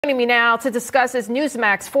Joining me now to discuss is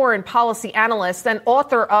Newsmax foreign policy analyst and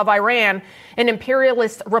author of Iran, an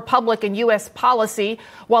imperialist republic and U.S. policy,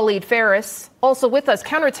 Walid Phares. Also with us,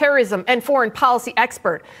 counterterrorism and foreign policy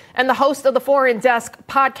expert and the host of the Foreign Desk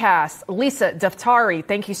podcast, Lidia Curanaj.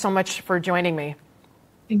 Thank you so much for joining me.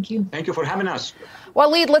 Thank you. Thank you for having us.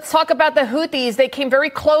 Walid, let's talk about the Houthis. They came very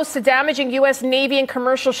close to damaging U.S. Navy and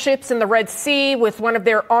commercial ships in the Red Sea with one of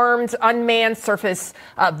their armed, unmanned surface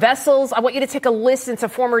vessels. I want you to take a listen to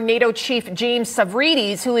former NATO chief James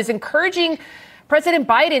Stavridis, who is encouraging President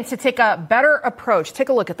Biden to take a better approach. Take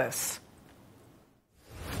a look at this.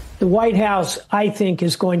 The White House, I think,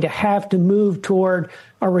 is going to have to move toward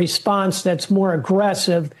a response that's more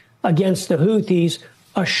aggressive against the Houthis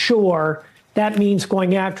ashore. That means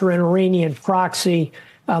going after an Iranian proxy.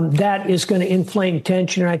 That is going to inflame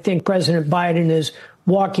tension. And I think President Biden is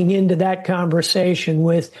walking into that conversation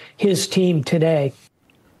with his team today.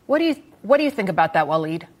 What do you think about that,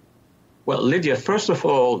 Walid? Well, Lydia, first of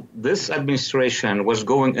all, this administration was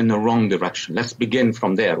going in the wrong direction. Let's begin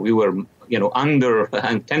from there. We were, under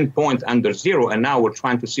 10 points under zero, and now we're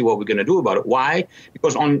trying to see what we're going to do about it. Why?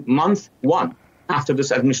 Because on month one, after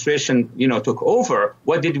this administration, took over,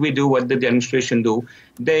 what did we do? What did the administration do?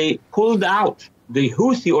 They pulled out the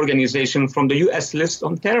Houthi organization from the U.S. list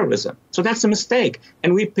on terrorism. So that's a mistake.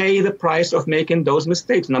 And we pay the price of making those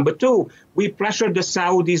mistakes. Number two, we pressured the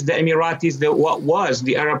Saudis, the Emiratis, what was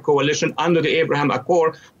the Arab coalition under the Abraham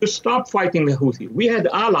Accord to stop fighting the Houthi. We had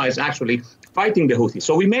allies actually fighting the Houthi.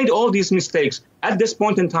 So we made all these mistakes. At this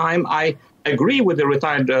point in time, I agree with the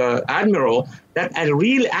retired admiral that a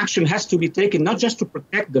real action has to be taken, not just to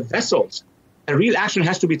protect the vessels. A real action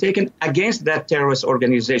has to be taken against that terrorist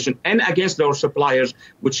organization and against their suppliers,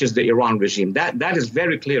 which is the Iran regime. That is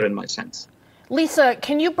very clear in my sense. Lisa,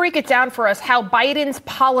 can you break it down for us how Biden's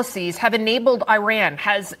policies have enabled Iran,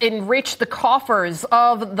 has enriched the coffers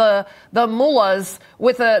of the mullahs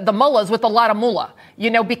with a lot of mullah,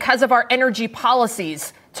 because of our energy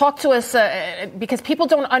policies? Talk to us, because people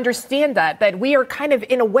don't understand that we are kind of,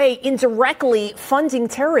 in a way, indirectly funding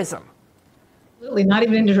terrorism. Absolutely, not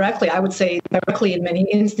even indirectly. I would say directly in many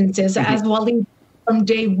instances, as Walid from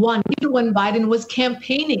day one, even when Biden was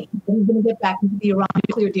campaigning, we're going to get back into the Iran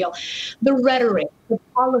nuclear deal, the rhetoric, the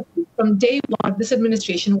policy from day one of this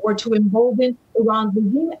administration were to embolden Iran's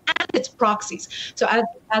regime and its proxies. So as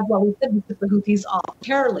Walid said, we took the Houthis off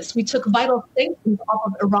terror list. We took vital sanctions off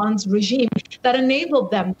of Iran's regime that enabled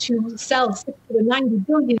them to sell $60 to $90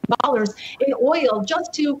 billion in oil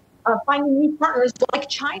just to find new partners like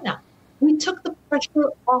China. We took the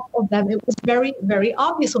pressure off of them. It was very, very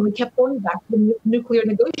obvious when we kept going back to the nuclear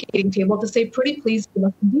negotiating table to say, pretty please give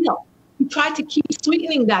us a deal. We tried to keep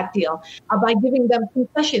sweetening that deal by giving them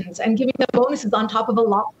concessions and giving them bonuses on top of a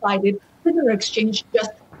lopsided prisoner exchange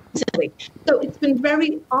just recently. So it's been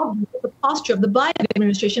very obvious that the posture of the Biden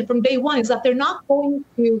administration from day one is that they're not going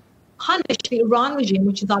to punish the Iran regime,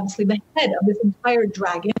 which is obviously the head of this entire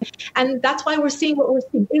dragon. And that's why we're seeing what we're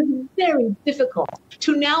seeing. It is very difficult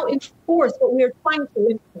to now enforce what we are trying to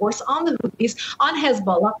enforce on the Houthis, on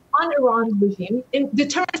Hezbollah, on Iran's regime. And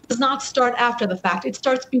deterrence does not start after the fact. It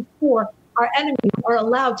starts before our enemies are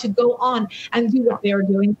allowed to go on and do what they are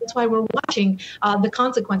doing. That's why we're watching the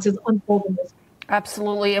consequences unfold in this.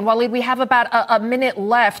 Absolutely. And Walid, we have about a minute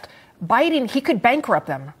left. Biden, he could bankrupt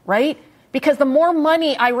them, right? Because the more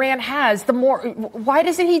money Iran has, the more. Why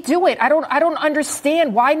doesn't he do it? I don't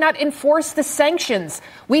understand. Why not enforce the sanctions?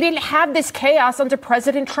 We didn't have this chaos under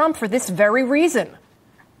President Trump for this very reason.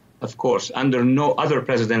 Of course, under no other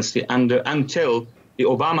presidency, until the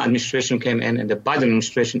Obama administration came in and the Biden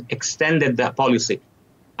administration extended that policy.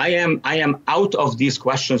 I am out of these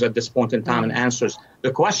questions at this point in time and answers.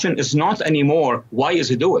 The question is not anymore, why is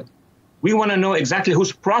he doing it? We want to know exactly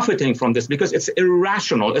who's profiting from this, because it's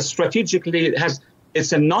irrational. It's strategically,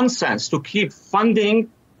 it's a nonsense to keep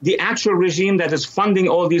funding the actual regime that is funding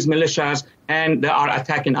all these militias, and they are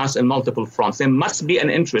attacking us in multiple fronts. There must be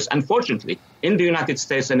an interest, unfortunately, in the United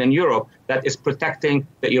States and in Europe that is protecting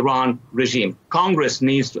the Iran regime. Congress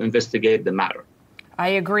needs to investigate the matter. I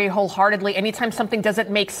agree wholeheartedly. Anytime something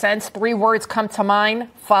doesn't make sense, 3 words come to mind: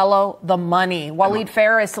 follow the money. Walid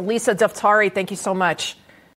Phares, Lidia Curanaj, thank you so much.